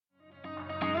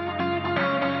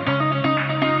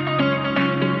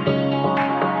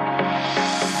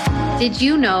Did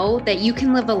you know that you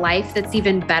can live a life that's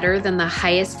even better than the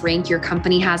highest rank your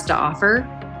company has to offer?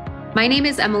 My name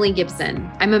is Emily Gibson.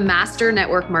 I'm a master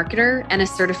network marketer and a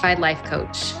certified life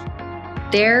coach.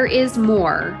 There is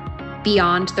more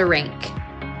beyond the rank.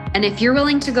 And if you're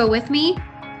willing to go with me,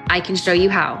 I can show you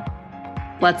how.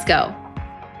 Let's go.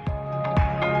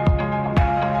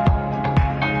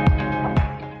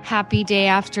 Happy day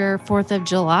after 4th of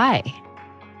July.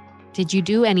 Did you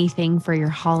do anything for your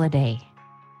holiday?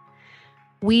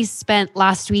 We spent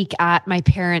last week at my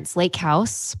parents' lake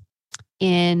house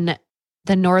in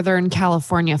the Northern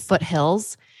California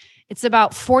foothills. It's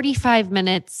about 45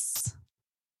 minutes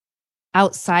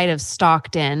outside of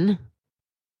Stockton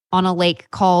on a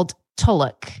lake called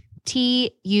Tulloch,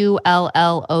 Tulloch.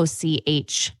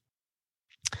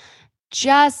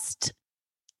 Just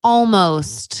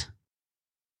almost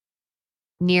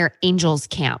near Angels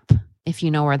Camp, if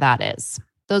you know where that is.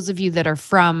 Those of you that are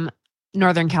from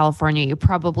Northern California, you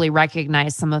probably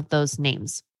recognize some of those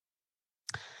names.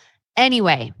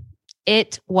 Anyway,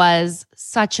 it was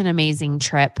such an amazing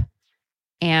trip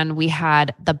and we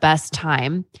had the best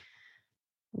time.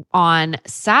 On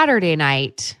Saturday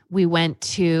night, we went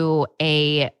to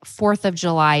a 4th of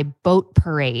July boat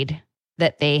parade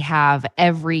that they have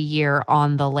every year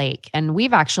on the lake. And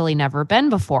we've actually never been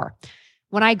before.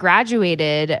 When I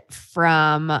graduated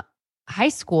from high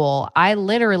school, I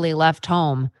literally left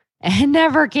home and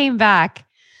never came back.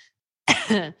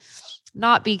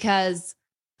 Not because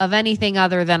of anything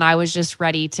other than I was just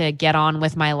ready to get on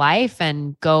with my life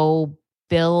and go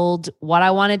build what I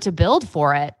wanted to build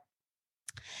for it.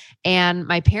 And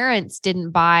my parents didn't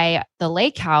buy the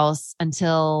lake house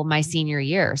until my senior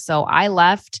year. So I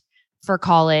left for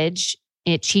college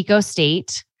at Chico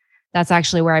State. That's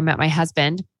actually where I met my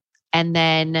husband. And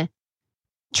then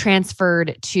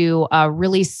transferred to a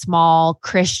really small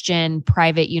Christian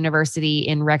private university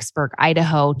in Rexburg,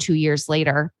 Idaho 2 years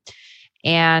later.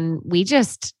 And we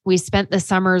spent the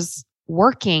summers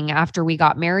working after we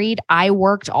got married. I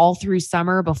worked all through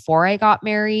summer before I got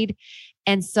married.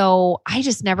 And so I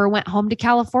just never went home to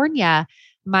California.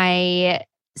 My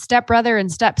stepbrother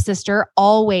and stepsister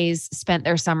always spent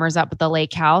their summers up at the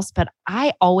lake house, but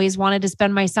I always wanted to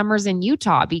spend my summers in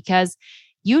Utah because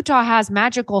Utah has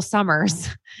magical summers.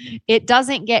 It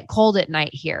doesn't get cold at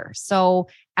night here. So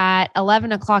at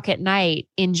 11 o'clock at night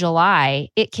in July,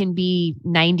 it can be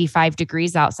 95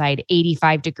 degrees outside,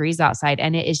 85 degrees outside,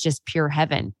 and it is just pure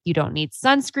heaven. You don't need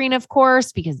sunscreen, of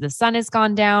course, because the sun has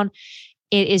gone down.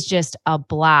 It is just a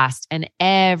blast, and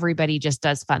everybody just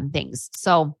does fun things.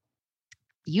 So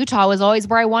Utah was always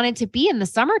where I wanted to be in the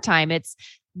summertime. It's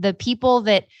the people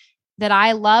that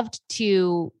I loved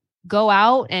to go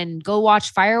out and go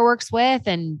watch fireworks with,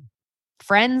 and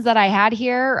friends that I had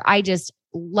here. I just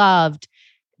loved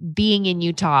being in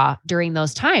Utah during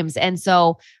those times. And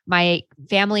so my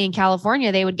family in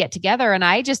California, they would get together, and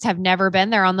I just have never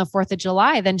been there on the 4th of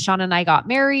July. Then Sean and I got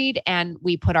married and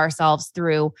we put ourselves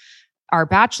through our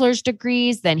bachelor's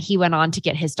degrees. Then he went on to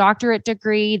get his doctorate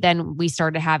degree. Then we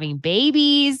started having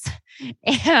babies,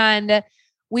 and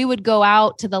we would go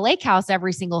out to the lake house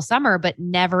every single summer, but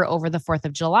never over the 4th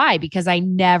of July because I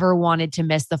never wanted to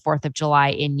miss the 4th of July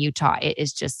in Utah. It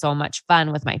is just so much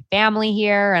fun with my family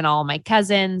here and all my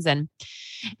cousins. And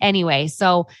anyway,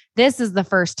 so this is the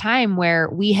first time where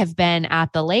we have been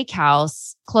at the lake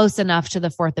house close enough to the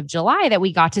 4th of July that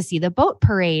we got to see the boat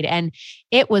parade. And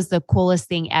it was the coolest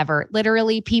thing ever.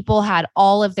 Literally, people had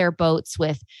all of their boats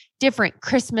with different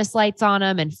Christmas lights on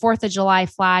them and 4th of July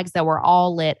flags that were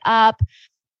all lit up.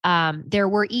 There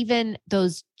were even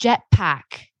those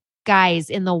jetpack guys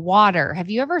in the water. Have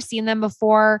you ever seen them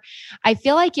before? I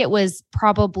feel like it was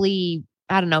probably,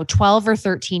 12 or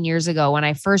 13 years ago when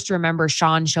I first remember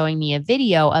Sean showing me a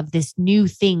video of this new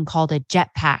thing called a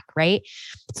jetpack, right?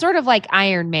 Sort of like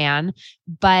Iron Man,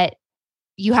 but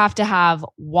you have to have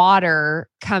water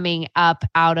coming up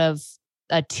out of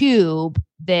a tube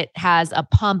that has a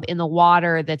pump in the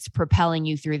water that's propelling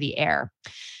you through the air.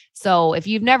 So if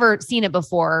you've never seen it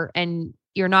before and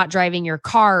you're not driving your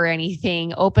car or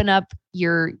anything, open up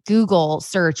your Google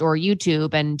search or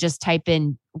YouTube and just type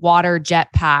in water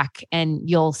jetpack and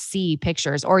you'll see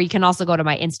pictures. Or you can also go to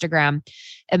my Instagram,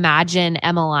 Imagine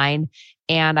Emmeline,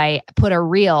 and I put a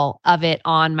reel of it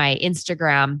on my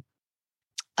Instagram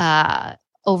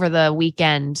over the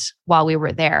weekend while we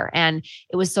were there. And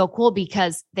it was so cool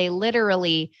because they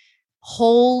literally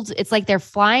it's like they're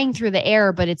flying through the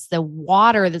air, but it's the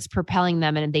water that's propelling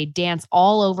them, and they dance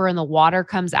all over and the water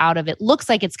comes out of it. Looks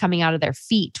like it's coming out of their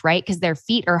feet, right? Because their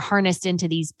feet are harnessed into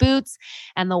these boots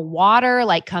and the water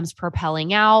like comes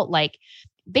propelling out. Like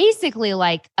basically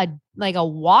like a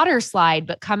water slide,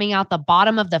 but coming out the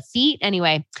bottom of the feet.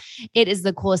 Anyway, it is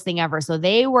the coolest thing ever. So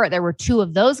there were two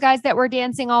of those guys that were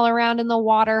dancing all around in the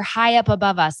water, high up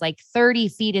above us, like 30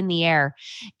 feet in the air.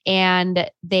 And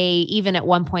they even at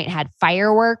one point had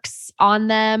fireworks on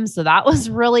them. So that was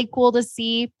really cool to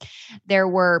see. There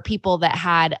were people that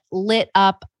had lit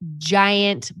up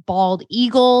giant bald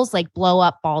eagles, like blow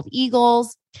up bald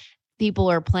eagles.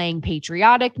 People are playing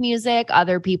patriotic music.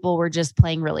 Other people were just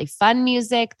playing really fun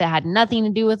music that had nothing to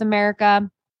do with America.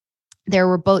 There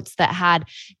were boats that had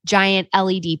giant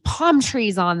LED palm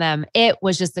trees on them. It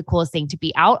was just the coolest thing to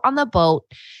be out on the boat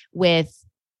with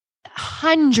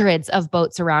hundreds of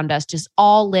boats around us, just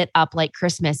all lit up like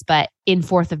Christmas, but in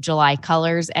 4th of July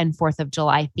colors and 4th of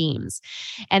July themes.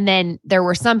 And then there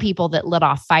were some people that lit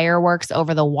off fireworks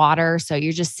over the water. So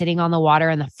you're just sitting on the water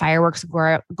and the fireworks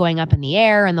are going up in the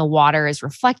air and the water is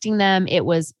reflecting them. It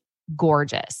was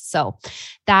gorgeous. So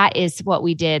that is what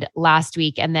we did last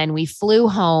week. And then we flew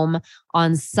home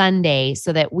on Sunday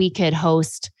so that we could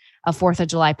host a 4th of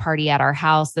July party at our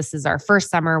house. This is our first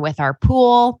summer with our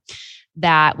pool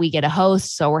that we get a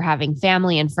host. So we're having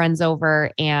family and friends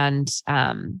over and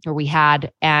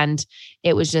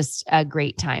it was just a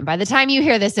great time. By the time you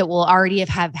hear this, it will already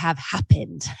have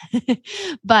happened.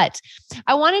 But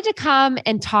I wanted to come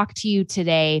and talk to you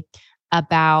today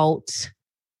about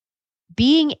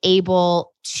being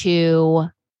able to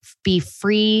be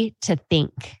free to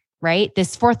think, right?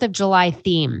 This 4th of July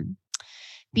theme,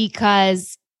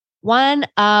 because one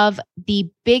of the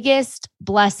biggest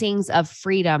blessings of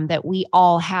freedom that we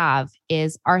all have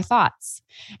is our thoughts.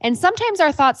 And sometimes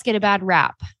our thoughts get a bad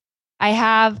rap. I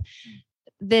have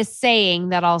this saying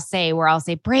that I'll say where I'll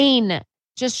say, brain,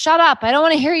 just shut up. I don't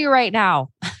want to hear you right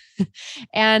now.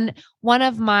 And one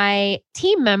of my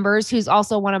team members, who's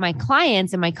also one of my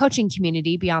clients in my coaching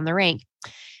community, Beyond the Rank,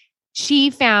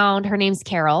 her name's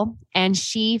Carol, and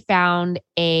she found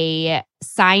a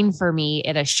sign for me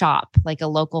at a shop, like a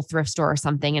local thrift store or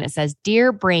something. And it says,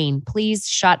 "Dear brain, please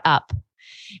shut up."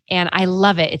 And I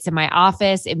love it. It's in my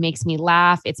office. It makes me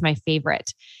laugh. It's my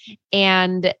favorite.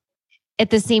 And at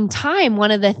the same time,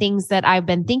 one of the things that I've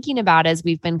been thinking about as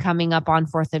we've been coming up on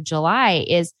 4th of July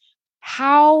is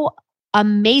how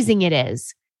amazing it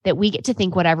is that we get to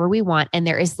think whatever we want. And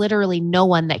there is literally no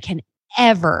one that can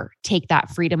ever take that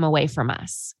freedom away from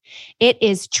us. It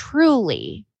is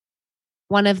truly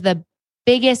one of the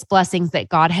biggest blessings that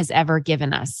God has ever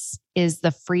given us is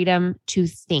the freedom to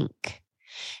think.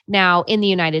 Now, in the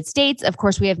United States, of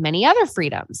course, we have many other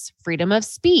freedoms: freedom of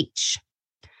speech,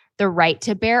 the right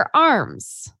to bear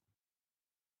arms,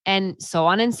 and so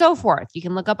on and so forth. You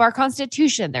can look up our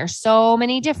Constitution. There's so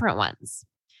many different ones.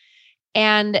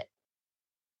 And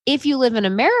if you live in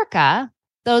America,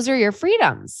 those are your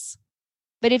freedoms.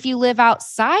 But if you live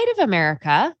outside of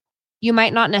America, you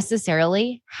might not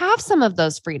necessarily have some of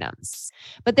those freedoms.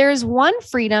 But there is one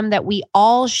freedom that we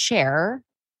all share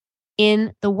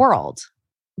in the world,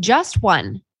 just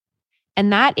one.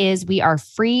 And that is we are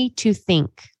free to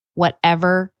think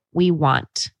whatever we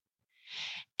want.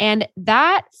 And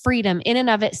that freedom in and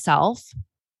of itself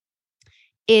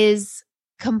is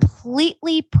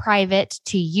completely private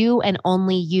to you and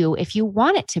only you if you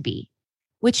want it to be,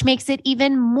 which makes it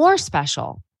even more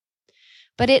special.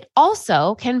 But it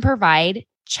also can provide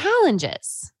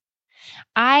challenges.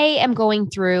 I am going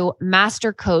through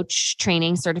master coach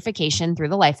training certification through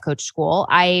the Life Coach School.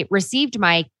 I received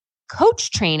my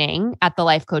coach training at the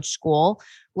Life Coach School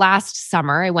last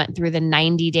summer. I went through the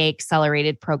 90-day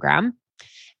accelerated program.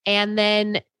 And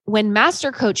then when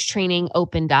master coach training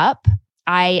opened up,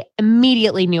 I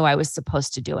immediately knew I was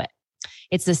supposed to do it.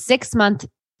 It's a 6-month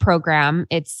program.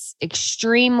 It's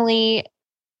extremely,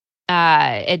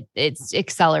 it's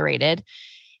accelerated.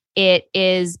 It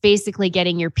is basically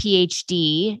getting your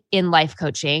PhD in life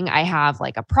coaching. I have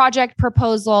like a project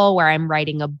proposal where I'm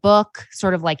writing a book,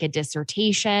 sort of like a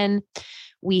dissertation.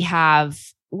 We have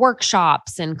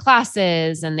workshops and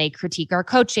classes, and they critique our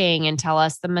coaching and tell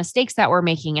us the mistakes that we're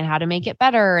making and how to make it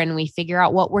better. And we figure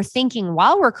out what we're thinking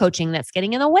while we're coaching that's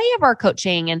getting in the way of our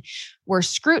coaching. And we're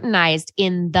scrutinized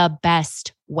in the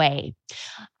best way.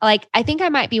 Like, I think I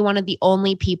might be one of the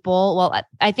only people. Well,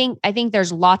 I think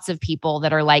there's lots of people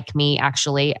that are like me,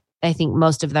 actually. I think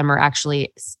most of them are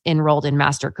actually enrolled in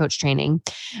master coach training.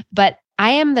 But I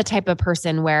am the type of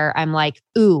person where I'm like,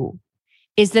 ooh,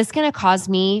 is this going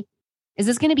to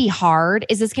be hard?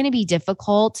 Is this going to be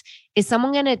difficult? Is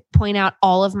someone going to point out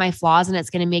all of my flaws and it's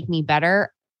going to make me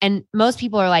better? And most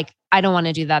people are like, I don't want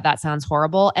to do that. That sounds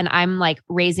horrible. And I'm like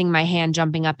raising my hand,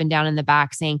 jumping up and down in the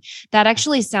back saying, that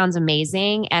actually sounds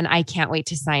amazing. And I can't wait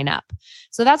to sign up.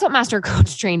 So that's what master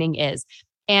coach training is.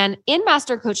 And in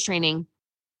master coach training,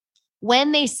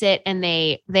 when they sit and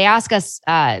they ask us,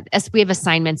 as we have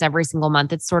assignments every single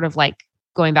month, it's sort of like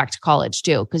going back to college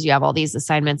too, because you have all these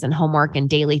assignments and homework and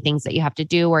daily things that you have to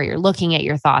do where you're looking at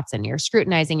your thoughts and you're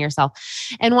scrutinizing yourself.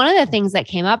 And one of the things that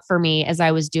came up for me as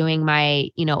I was doing my,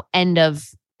 end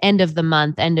of the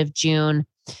month, end of June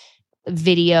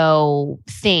video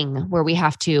thing where we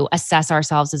have to assess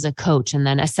ourselves as a coach and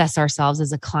then assess ourselves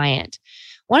as a client.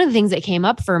 One of the things that came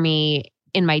up for me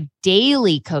in my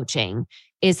daily coaching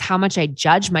is how much I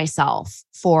judge myself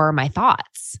for my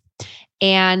thoughts.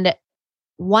 And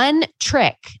one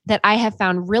trick that I have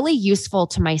found really useful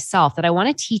to myself that I want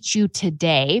to teach you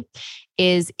today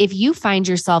is if you find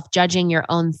yourself judging your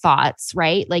own thoughts,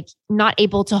 right? Like not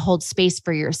able to hold space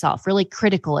for yourself, really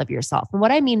critical of yourself. And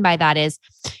what I mean by that is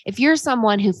if you're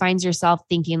someone who finds yourself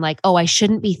thinking like, oh, I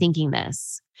shouldn't be thinking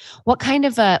this. What kind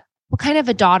of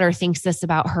a daughter thinks this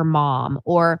about her mom?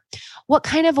 Or what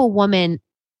kind of a woman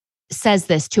says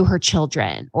this to her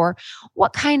children? Or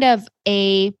what kind of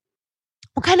a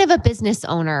business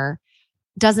owner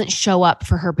doesn't show up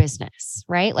for her business,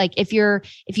 right? Like if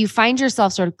you find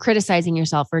yourself sort of criticizing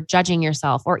yourself or judging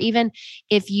yourself, or even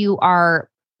if you are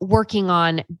working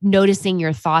on noticing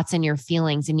your thoughts and your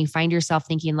feelings and you find yourself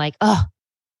thinking like, oh,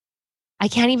 I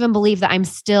can't even believe that I'm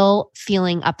still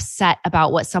feeling upset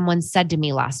about what someone said to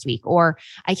me last week, or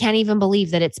I can't even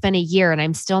believe that it's been a year and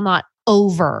I'm still not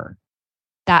over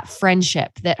that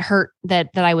friendship that hurt, that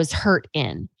I was hurt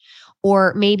in.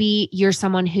 Or maybe you're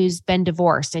someone who's been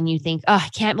divorced and you think, oh, I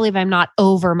can't believe I'm not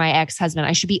over my ex-husband.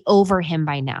 I should be over him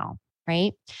by now,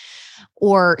 right?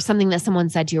 Or something that someone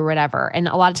said to you or whatever. And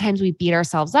a lot of times we beat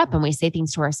ourselves up and we say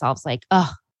things to ourselves like,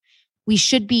 oh, this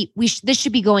should be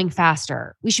going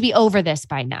faster. We should be over this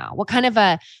by now. What kind of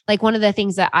one of the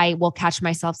things that I will catch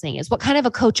myself saying is, what kind of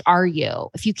a coach are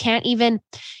you? If you can't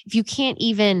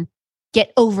even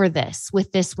get over this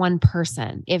with this one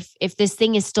person, if this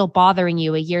thing is still bothering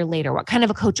you a year later, what kind of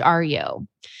a coach are you?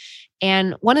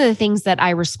 And one of the things that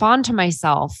I respond to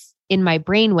myself in my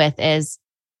brain with is,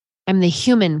 I'm the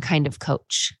human kind of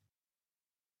coach.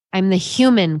 I'm the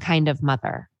human kind of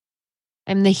mother.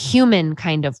 I'm the human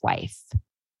kind of wife.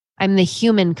 I'm the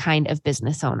human kind of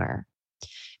business owner.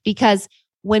 Because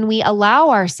when we allow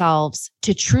ourselves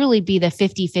to truly be the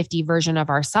 50-50 version of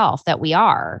ourselves that we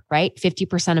are, right?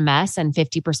 50% a mess and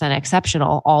 50%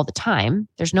 exceptional all the time.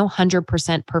 There's no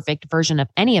 100% perfect version of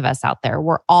any of us out there.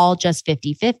 We're all just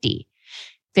 50-50.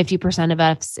 50% of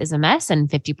us is a mess and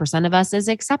 50% of us is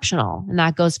exceptional. And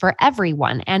that goes for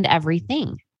everyone and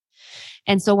everything.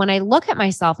 And so when I look at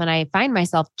myself and I find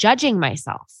myself judging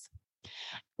myself,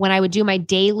 when I would do my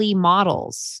daily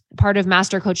models, part of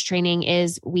Master Coach training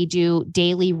is we do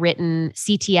daily written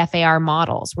CTFAR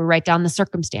models. We write down the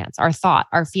circumstance, our thought,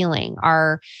 our feeling,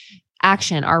 our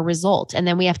action, our result. And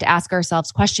then we have to ask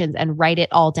ourselves questions and write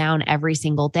it all down every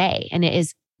single day. And it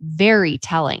is very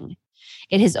telling.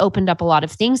 It has opened up a lot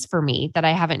of things for me that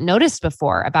I haven't noticed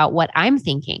before about what I'm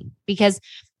thinking. Because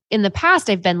in the past,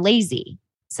 I've been lazy.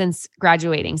 Since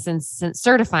graduating, since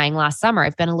certifying last summer,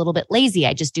 I've been a little bit lazy.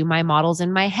 I just do my models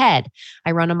in my head.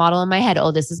 I run a model in my head.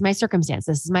 Oh, this is my circumstance.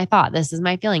 This is my thought. This is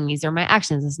my feeling. These are my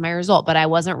actions. This is my result. But I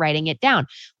wasn't writing it down.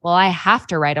 Well, I have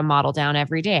to write a model down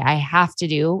every day. I have to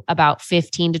do about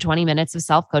 15 to 20 minutes of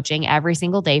self-coaching every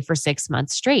single day for 6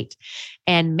 months straight.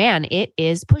 And man, it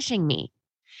is pushing me.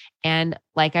 And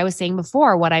like I was saying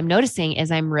before, what I'm noticing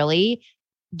is I'm really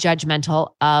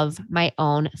judgmental of my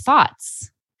own thoughts.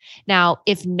 Now,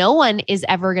 if no one is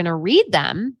ever going to read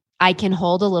them, I can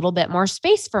hold a little bit more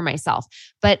space for myself.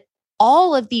 But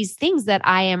all of these things that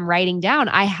I am writing down,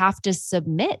 I have to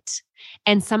submit.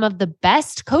 And some of the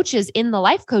best coaches in the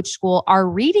Life Coach School are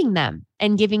reading them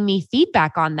and giving me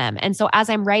feedback on them. And so as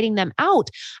I'm writing them out,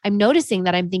 I'm noticing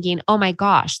that I'm thinking, oh my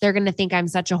gosh, they're going to think I'm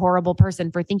such a horrible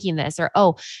person for thinking this. Or,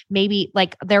 oh, maybe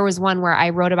like there was one where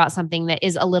I wrote about something that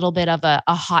is a little bit of a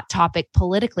hot topic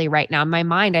politically right now. In my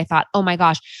mind, I thought, oh my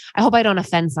gosh, I hope I don't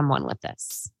offend someone with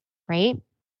this. Right.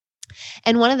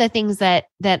 And one of the things that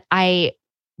I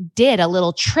did, a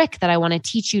little trick that I want to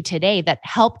teach you today that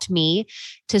helped me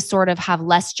to sort of have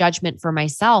less judgment for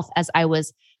myself as I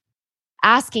was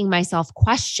asking myself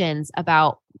questions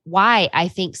about why I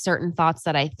think certain thoughts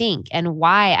that I think and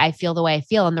why I feel the way I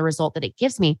feel and the result that it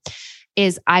gives me,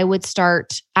 is I would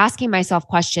start asking myself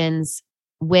questions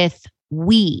with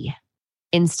we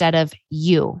instead of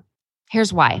you.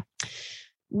 Here's why.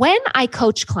 When I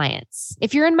coach clients,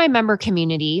 if you're in my member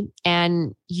community,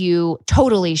 and you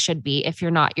totally should be, if you're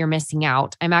not, you're missing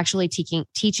out. I'm actually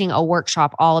teaching a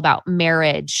workshop all about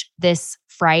marriage this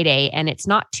Friday, and it's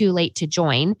not too late to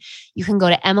join. You can go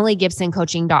to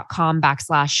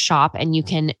emilygibsoncoaching.com/shop and you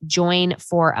can join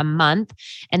for a month,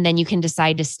 and then you can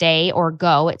decide to stay or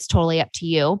go. It's totally up to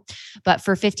you. But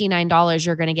for $59,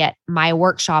 you're going to get my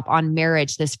workshop on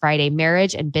marriage this Friday,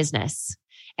 marriage and business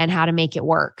and how to make it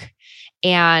work.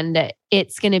 And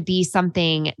it's going to be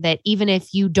something that even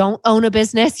if you don't own a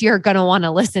business, you're going to want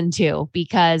to listen to,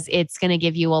 because it's going to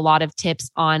give you a lot of tips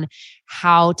on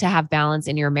how to have balance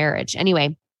in your marriage.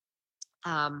 Anyway,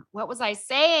 what was I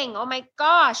saying? Oh my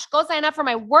gosh, go sign up for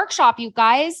my workshop, you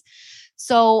guys.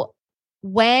 So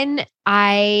my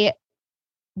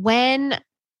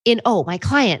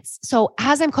clients. So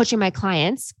as I'm coaching my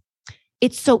clients,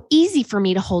 it's so easy for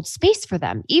me to hold space for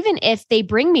them. Even if they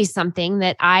bring me something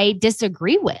that I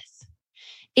disagree with,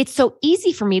 it's so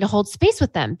easy for me to hold space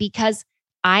with them because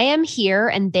I am here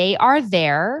and they are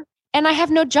there and I have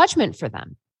no judgment for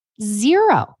them.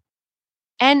 Zero.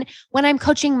 And when I'm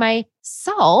coaching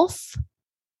myself,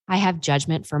 I have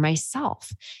judgment for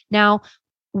myself. Now,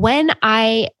 when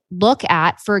I look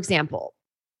at, for example,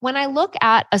 when I look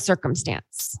at a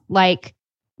circumstance like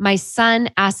my son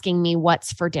asking me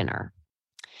what's for dinner,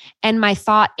 and my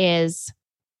thought is,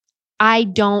 I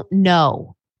don't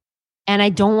know. And I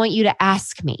don't want you to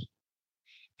ask me.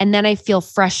 And then I feel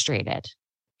frustrated.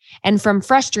 And from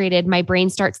frustrated, my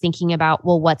brain starts thinking about,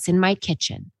 well, what's in my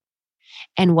kitchen?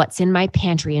 And what's in my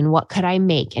pantry? And what could I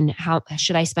make? And how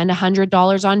should I spend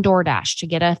 $100 on DoorDash to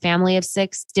get a family of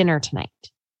 6 dinner tonight?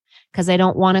 Because I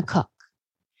don't want to cook.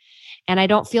 And I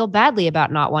don't feel badly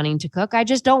about not wanting to cook. I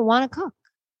just don't want to cook.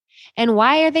 And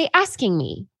why are they asking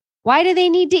me? Why do they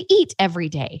need to eat every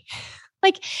day?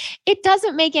 Like, it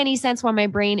doesn't make any sense why my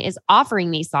brain is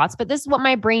offering these thoughts, but this is what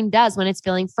my brain does when it's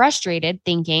feeling frustrated,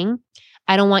 thinking,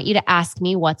 I don't want you to ask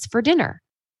me what's for dinner.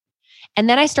 And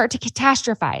then I start to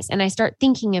catastrophize and I start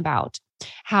thinking about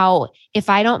how if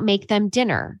I don't make them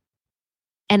dinner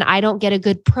and I don't get a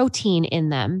good protein in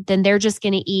them, then they're just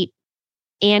going to eat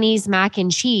Annie's mac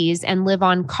and cheese and live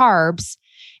on carbs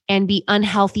and be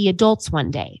unhealthy adults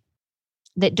one day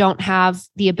that don't have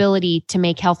the ability to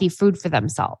make healthy food for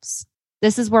themselves.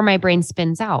 This is where my brain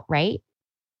spins out, right?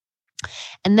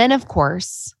 And then, of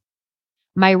course,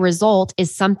 my result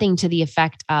is something to the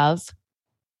effect of,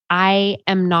 I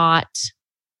am not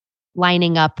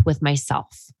lining up with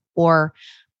myself, or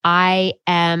I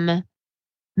am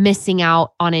missing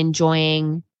out on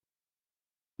enjoying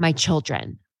my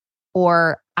children,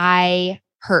 or I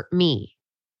hurt me,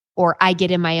 or I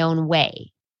get in my own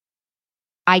way.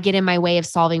 I get in my way of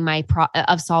solving my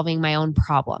own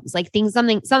problems, like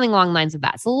something along the lines of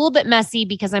that. It's a little bit messy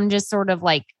because I'm just sort of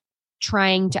like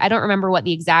trying to, I don't remember what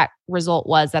the exact result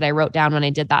was that I wrote down when I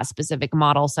did that specific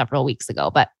model several weeks ago,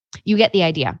 but you get the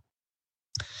idea.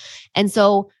 And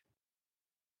so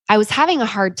I was having a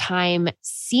hard time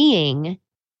seeing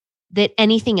that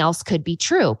anything else could be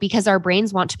true because our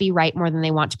brains want to be right more than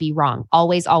they want to be wrong.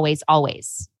 Always, always,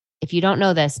 always. If you don't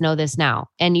know this now.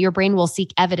 And your brain will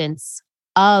seek evidence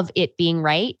of it being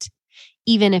right,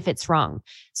 even if it's wrong.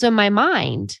 So in my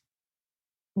mind,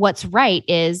 what's right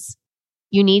is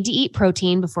you need to eat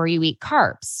protein before you eat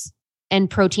carbs. And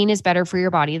protein is better for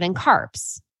your body than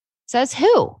carbs. Says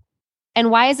who?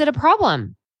 And why is it a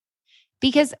problem?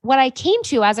 Because what I came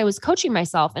to as I was coaching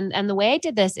myself, and the way I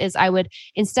did this is I would,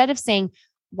 instead of saying,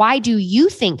 why do you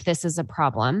think this is a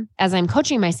problem? As I'm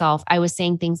coaching myself, I was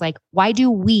saying things like, why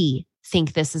do we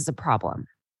think this is a problem?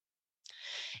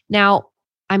 Now,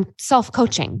 I'm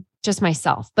self-coaching, just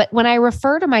myself. But when I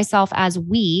refer to myself as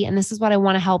we, and this is what I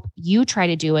want to help you try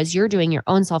to do as you're doing your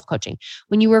own self-coaching,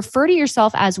 when you refer to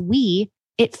yourself as we,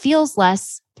 it feels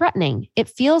less threatening. It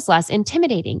feels less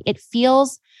intimidating. It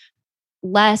feels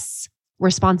less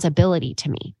responsibility to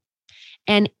me.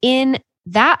 And in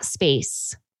that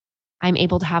space, I'm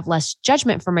able to have less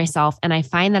judgment for myself. And I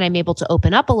find that I'm able to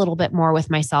open up a little bit more with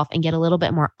myself and get a little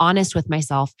bit more honest with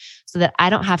myself so that I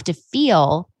don't have to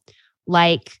feel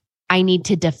like I need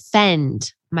to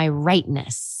defend my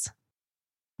rightness,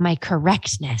 my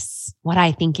correctness, what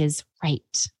I think is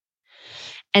right.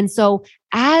 And so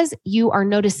as you are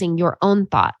noticing your own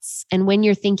thoughts, and when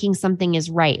you're thinking something is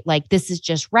right, like this is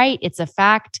just right, it's a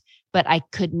fact, but I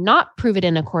could not prove it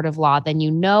in a court of law, then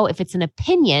you know if it's an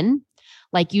opinion,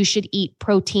 like you should eat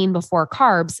protein before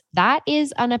carbs, that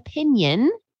is an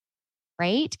opinion,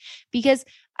 right? Because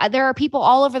there are people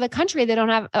all over the country that don't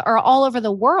have, or all over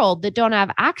the world that don't have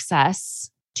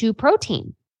access to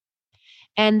protein,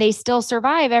 and they still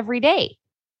survive every day.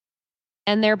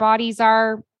 And their bodies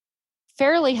are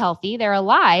fairly healthy. They're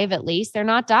alive, at least. They're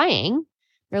not dying.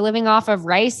 They're living off of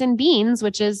rice and beans,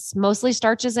 which is mostly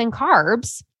starches and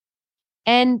carbs,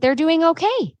 and they're doing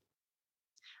okay.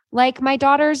 Like my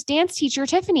daughter's dance teacher,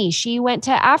 Tiffany, she went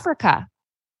to Africa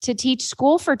to teach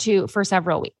school for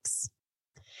several weeks.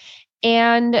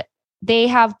 And they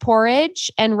have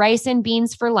porridge and rice and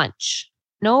beans for lunch.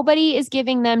 Nobody is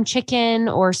giving them chicken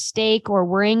or steak or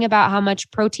worrying about how much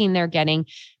protein they're getting.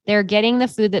 They're getting the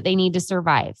food that they need to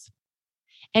survive.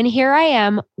 And here I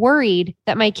am worried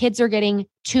that my kids are getting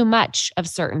too much of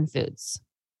certain foods.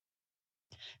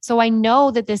 So I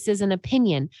know that this is an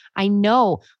opinion. I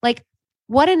know, like,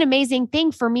 what an amazing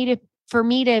thing for me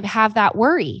to have that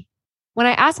worry. When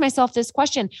I ask myself this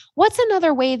question, what's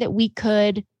another way that we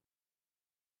could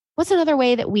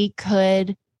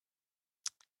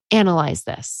analyze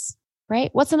this, right?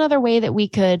 What's another way that we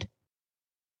could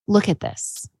look at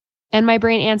this? And my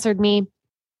brain answered me,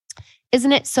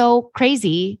 isn't it so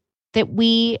crazy that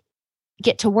we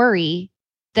get to worry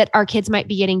that our kids might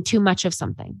be getting too much of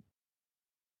something?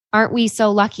 Aren't we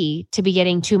so lucky to be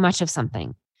getting too much of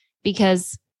something?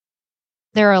 Because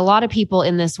there are a lot of people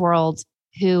in this world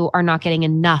who are not getting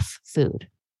enough food.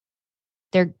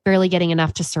 They're barely getting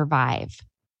enough to survive.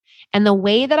 And the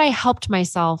way that I helped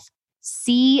myself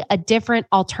see a different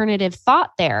alternative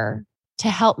thought there to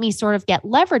help me sort of get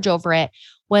leverage over it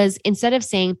was, instead of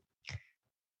saying,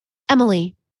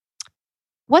 Emily,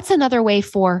 what's another way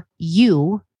for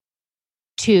you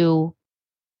to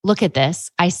look at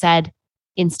this? I said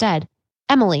instead,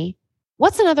 Emily,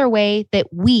 what's another way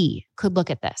that we could look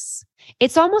at this?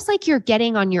 It's almost like you're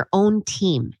getting on your own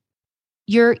team,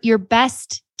 your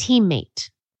best teammate.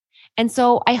 And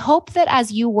so I hope that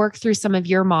as you work through some of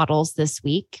your models this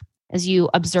week, as you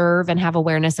observe and have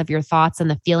awareness of your thoughts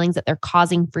and the feelings that they're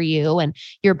causing for you and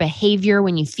your behavior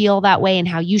when you feel that way and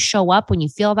how you show up when you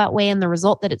feel that way and the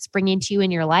result that it's bringing to you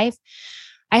in your life,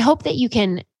 I hope that you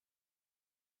can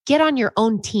get on your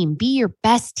own team, be your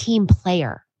best team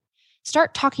player.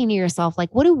 Start talking to yourself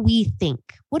like, what do we think?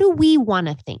 What do we want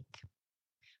to think?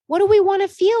 What do we want to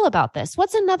feel about this?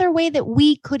 What's another way that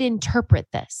we could interpret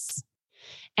this?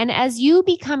 And as you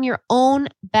become your own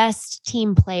best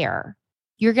team player,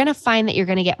 you're going to find that you're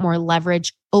going to get more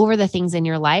leverage over the things in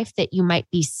your life that you might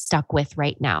be stuck with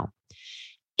right now.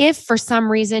 If for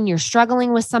some reason you're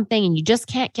struggling with something and you just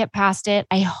can't get past it,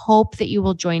 I hope that you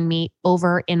will join me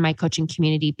over in my coaching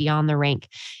community, Beyond the Rank.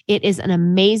 It is an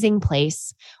amazing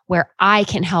place where I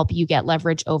can help you get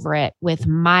leverage over it with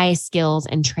my skills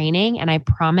and training. And I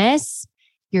promise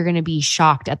you're going to be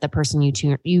shocked at the person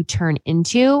you turn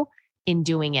into in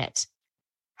doing it.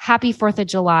 Happy 4th of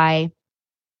July.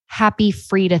 Happy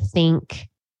Free to Think.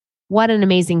 What an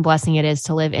amazing blessing it is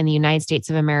to live in the United States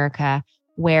of America,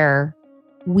 where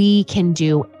we can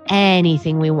do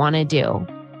anything we want to do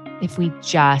if we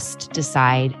just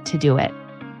decide to do it.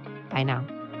 Bye now.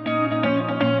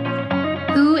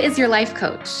 Who is your life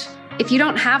coach? If you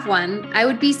don't have one, I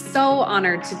would be so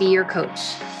honored to be your coach.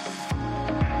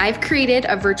 I've created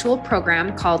a virtual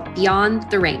program called Beyond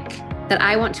the Rank that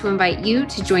I want to invite you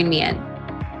to join me in.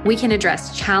 We can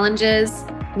address challenges,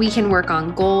 we can work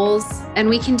on goals, and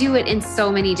we can do it in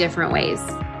so many different ways.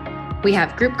 We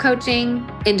have group coaching,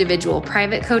 individual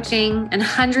private coaching, and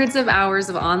hundreds of hours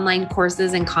of online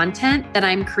courses and content that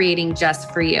I'm creating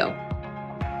just for you.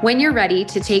 When you're ready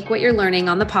to take what you're learning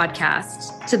on the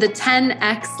podcast to the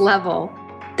 10x level,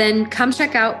 then come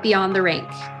check out Beyond the Rank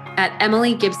at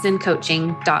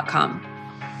emilygibsoncoaching.com.